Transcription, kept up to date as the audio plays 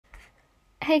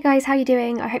Hey guys, how you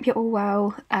doing? I hope you're all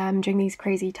well during these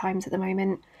crazy times at the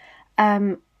moment.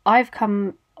 I've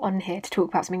come on here to talk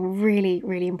about something really,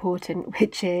 really important,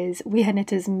 which is We Are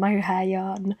Knitter's Mohair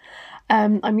yarn.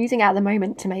 I'm using it at the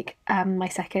moment to make my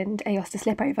second Aosta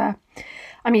slipover.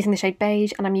 I'm using the shade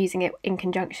beige, and I'm using it in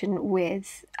conjunction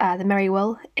with the Merry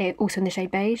Wool, also in the shade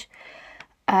beige.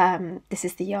 This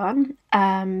is the yarn.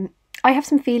 I have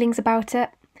some feelings about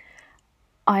it.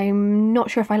 I'm not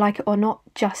sure if I like it or not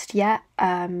just yet.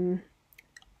 I'm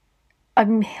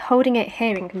holding it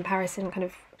here in comparison kind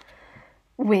of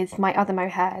with my other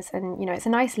mohairs, and it's a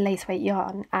nice lace weight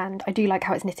yarn, and I do like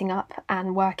how it's knitting up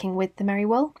and working with the Merry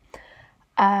Wool,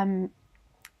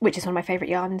 which is one of my favourite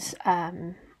yarns,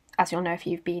 as you'll know if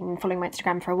you've been following my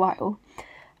Instagram for a while.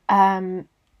 But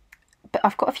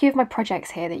I've got a few of my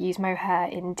projects here that use mohair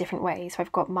in different ways. So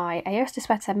I've got my Aosta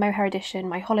sweater mohair edition,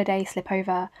 my holiday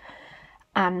slipover,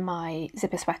 and my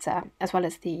zipper sweater, as well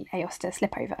as the Aosta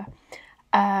slipover.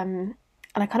 And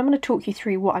I kind of want to talk you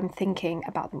through what I'm thinking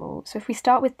about them all. So if we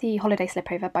start with the holiday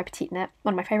slipover by Petite Knit,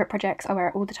 one of my favourite projects, I wear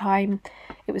it all the time.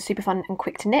 It was super fun and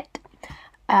quick to knit.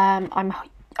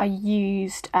 I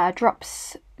used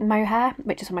Drops Mohair,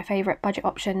 which is one of my favourite budget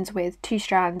options, with 2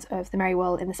 strands of the Merry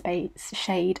Wool in the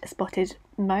shade Spotted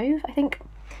Mauve, I think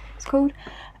it's called.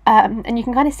 And you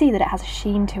can kind of see that it has a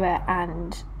sheen to it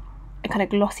and a kind of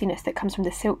glossiness that comes from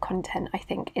the silk content, I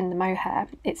think, in the mohair.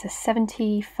 It's a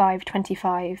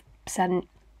 75-25%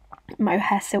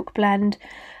 mohair silk blend.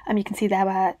 You can see there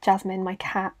where Jasmine, my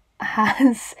cat,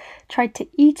 has tried to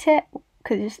eat it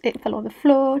because it fell on the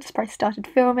floor just before I started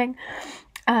filming.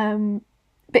 But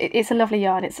it's a lovely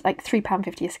yarn. It's like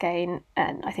 £3.50 a skein,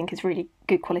 and I think is really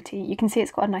good quality. You can see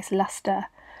it's got a nice luster,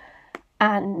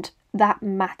 and that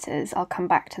matters. I'll come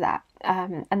back to that.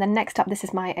 And then next up, this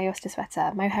is my Aosta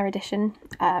sweater mohair edition.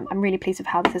 I'm really pleased with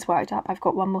how this has worked up. I've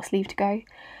got one more sleeve to go,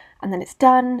 and then it's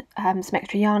done. Some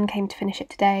extra yarn came to finish it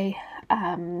today,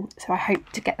 so I hope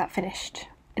to get that finished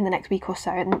in the next week or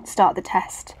so and start the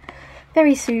test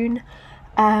very soon.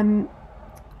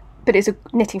 But it's a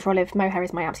knitting for olive. Mohair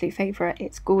is my absolute favourite.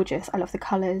 It's gorgeous. I love the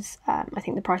colours. I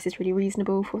think the price is really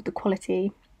reasonable for the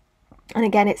quality. And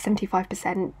again, it's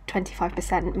 75%,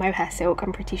 25% mohair silk,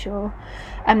 I'm pretty sure.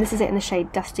 This is it in the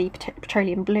shade Dusty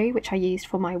Petroleum Blue, which I used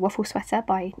for my waffle sweater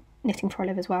by Knitting for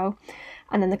Olive as well.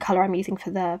 And then the colour I'm using for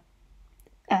the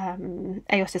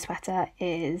Aosta sweater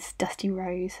is Dusty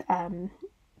Rose.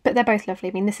 But they're both lovely.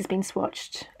 I mean, this has been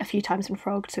swatched a few times and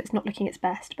frogged, so it's not looking its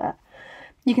best, but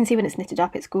you can see when it's knitted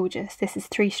up, it's gorgeous. This is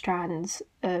 3 strands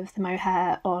of the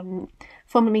mohair on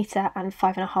 4mm and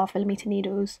 5.5mm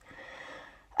needles.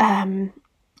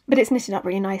 But it's knitted up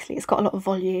really nicely. It's got a lot of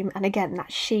volume, and again,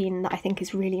 that sheen that I think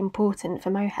is really important for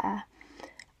mohair.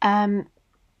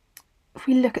 If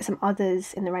we look at some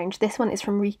others in the range, this one is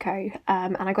from Rico,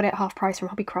 and I got it at half price from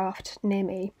Hobbycraft near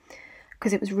me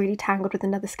because it was really tangled with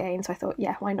another skein, so I thought,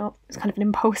 yeah, why not? It's kind of an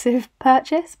impulsive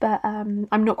purchase, but I'm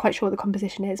not quite sure what the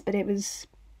composition is, but it was,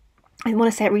 I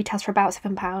want to say it retails for about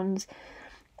 £7.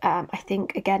 I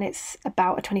think, again, it's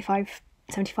about a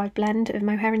 75 blend of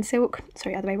mohair and silk.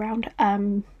 Sorry, other way around.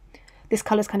 This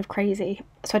colour's kind of crazy,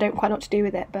 so I don't quite know what to do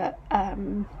with it, but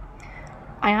I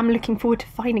am looking forward to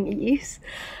finding a use.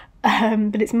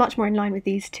 But it's much more in line with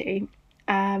these two.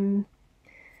 But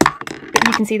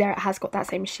you can see there it has got that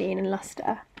same sheen and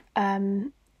luster.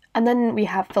 And then we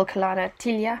have Filcolana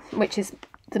Tilia, which is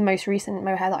the most recent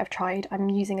mohair that I've tried. I'm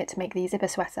using it to make the zipper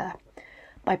sweater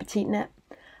by Petite Knit,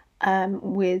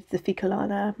 with the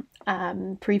Filcolana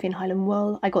Peruvian Highland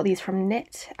wool. I got these from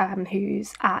Knit,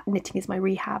 who's at Knitting Is My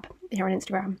Rehab here on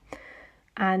Instagram.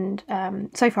 And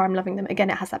so far I'm loving them. Again,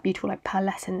 it has that beautiful like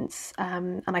pearlescence,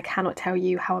 and I cannot tell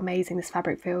you how amazing this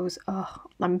fabric feels. Oh,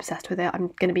 I'm obsessed with it. I'm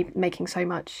going to be making so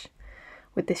much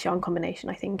with this yarn combination,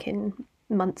 I think, in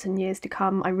months and years to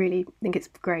come. I really think it's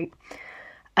great.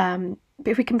 But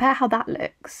if we compare how that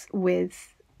looks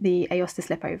with the Aosta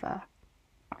slipover,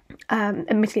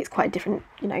 admittedly it's quite a different,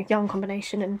 yarn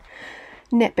combination and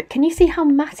knit, but can you see how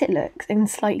matte it looks and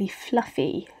slightly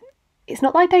fluffy? It's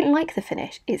not that I don't like the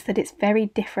finish, it's that it's very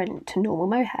different to normal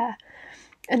mohair.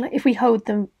 And like if we hold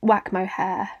the WAC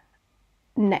mohair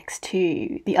next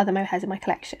to the other mohairs in my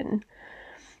collection,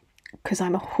 because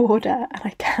I'm a hoarder and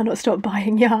I cannot stop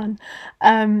buying yarn,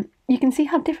 you can see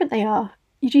how different they are.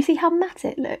 Do you see how matte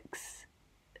it looks?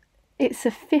 It's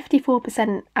a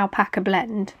 54% alpaca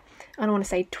blend, and I want to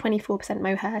say 24%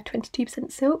 mohair,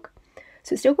 22% silk.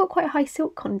 So it's still got quite a high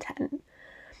silk content.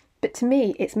 But to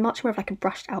me, it's much more of like a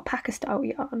brushed alpaca style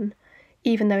yarn,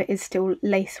 even though it is still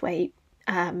lace weight,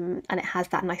 and it has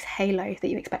that nice halo that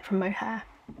you expect from mohair.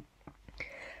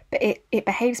 but it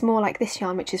behaves more like this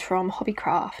yarn, which is from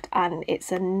Hobbycraft, and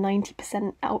it's a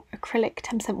 90% acrylic,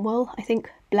 10% wool, I think,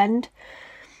 blend.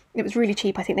 It was really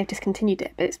cheap. I think they've discontinued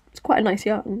it, but it's quite a nice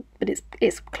yarn. But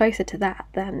it's closer to that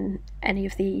than any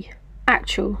of the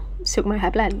actual silk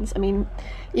mohair blends. I mean,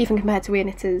 even compared to Weir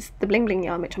Knitter's the Bling Bling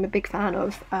yarn, which I'm a big fan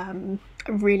of, I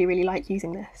really, really like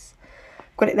using this.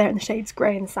 Got it there in the shades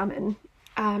grey and salmon.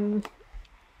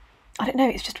 I don't know,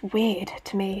 it's just weird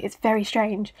to me. It's very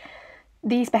strange.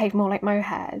 These behave more like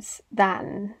mohairs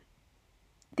than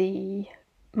the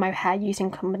mohair used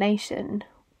in combination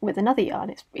with another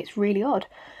yarn. It's really odd.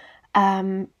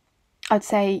 I'd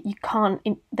say you can't,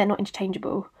 they're not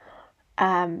interchangeable,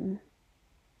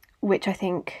 which I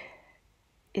think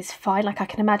is fine. Like, I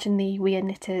can imagine the Weir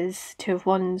Knitter's 2 of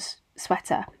Wands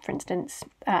sweater, for instance,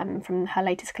 from her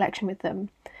latest collection with them,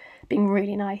 being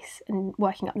really nice and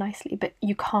working up nicely, but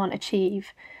you can't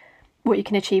achieve what you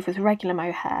can achieve with regular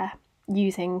mohair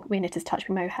using Weir Knitter's Touch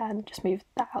Me Mohair. And just move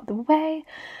that out of the way.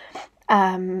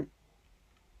 Do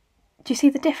you see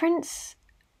the difference?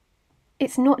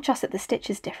 It's not just that the stitch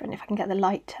is different, if I can get the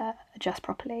light to adjust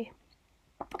properly.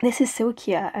 This is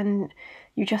silkier, and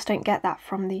you just don't get that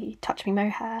from the Touch Me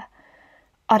Mohair.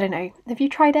 I don't know. Have you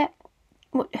tried it?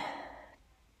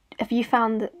 Have you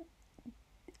found that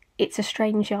it's a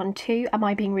strange yarn too? Am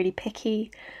I being really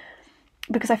picky?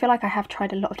 Because I feel like I have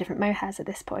tried a lot of different mohairs at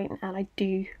this point, and I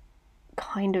do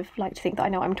kind of like to think that I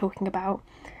know what I'm talking about.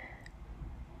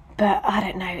 But I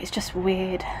don't know, it's just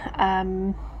weird.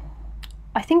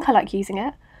 I think I like using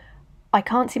it. I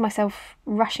can't see myself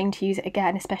rushing to use it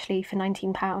again, especially for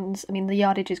 £19. I mean, the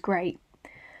yardage is great,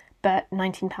 but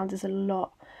 £19 is a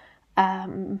lot.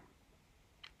 I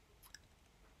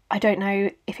don't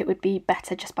know if it would be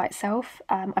better just by itself.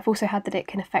 I've also heard that it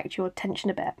can affect your tension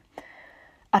a bit.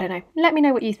 I don't know. Let me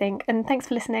know what you think, and thanks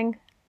for listening.